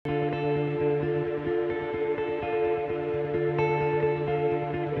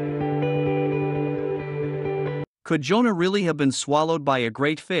Could Jonah really have been swallowed by a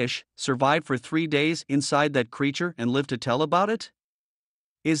great fish, survived for 3 days inside that creature, and lived to tell about it?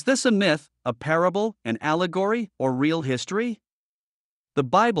 Is this a myth, a parable, an allegory, or real history? The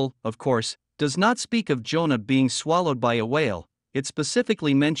Bible, of course, does not speak of Jonah being swallowed by a whale. It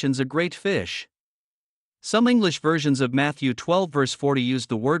specifically mentions a great fish. Some English versions of Matthew 12 verse 40 use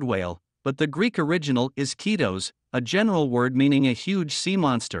the word whale, but the Greek original is kytos, a general word meaning a huge sea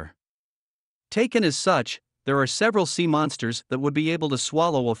monster. Taken as such, there are several sea monsters that would be able to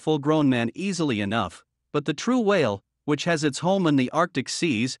swallow a full-grown man easily enough, but the true whale, which has its home in the Arctic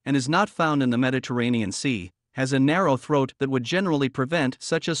seas and is not found in the Mediterranean Sea, has a narrow throat that would generally prevent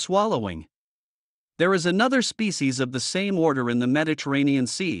such a swallowing. There is another species of the same order in the Mediterranean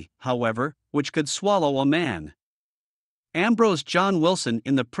Sea, however, which could swallow a man. Ambrose John Wilson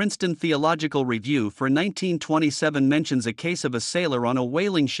in the Princeton Theological Review for 1927 mentions a case of a sailor on a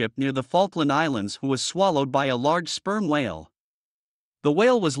whaling ship near the Falkland Islands who was swallowed by a large sperm whale. The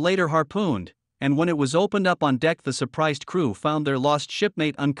whale was later harpooned, and when it was opened up on deck, the surprised crew found their lost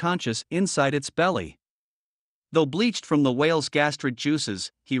shipmate unconscious inside its belly. Though bleached from the whale's gastric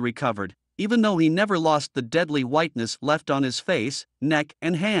juices, he recovered, even though he never lost the deadly whiteness left on his face, neck,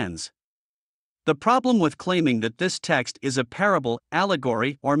 and hands. The problem with claiming that this text is a parable,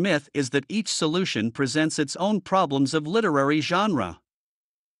 allegory, or myth is that each solution presents its own problems of literary genre.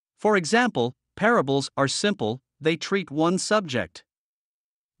 For example, parables are simple, they treat one subject.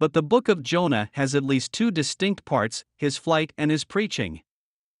 But the book of Jonah has at least two distinct parts, his flight and his preaching.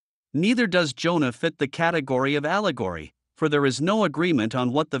 Neither does Jonah fit the category of allegory, for there is no agreement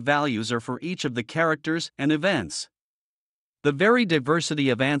on what the values are for each of the characters and events. The very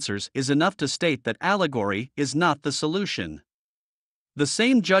diversity of answers is enough to state that allegory is not the solution. The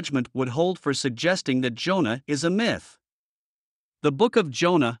same judgment would hold for suggesting that Jonah is a myth. The book of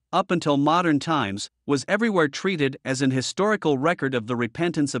Jonah, up until modern times, was everywhere treated as an historical record of the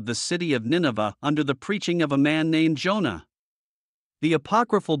repentance of the city of Nineveh under the preaching of a man named Jonah. The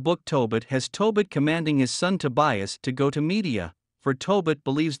apocryphal book Tobit has Tobit commanding his son Tobias to go to Media, for Tobit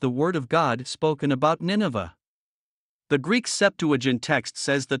believes the word of God spoken about Nineveh. The Greek Septuagint text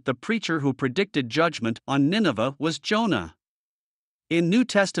says that the preacher who predicted judgment on Nineveh was Jonah. In New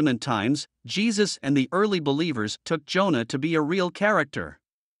Testament times, Jesus and the early believers took Jonah to be a real character.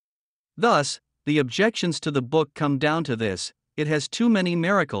 Thus, the objections to the book come down to this: it has too many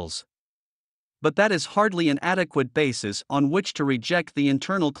miracles. But that is hardly an adequate basis on which to reject the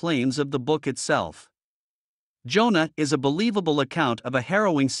internal claims of the book itself. Jonah is a believable account of a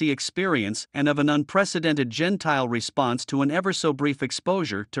harrowing sea experience and of an unprecedented Gentile response to an ever-so-brief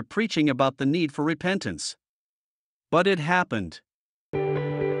exposure to preaching about the need for repentance. But it happened.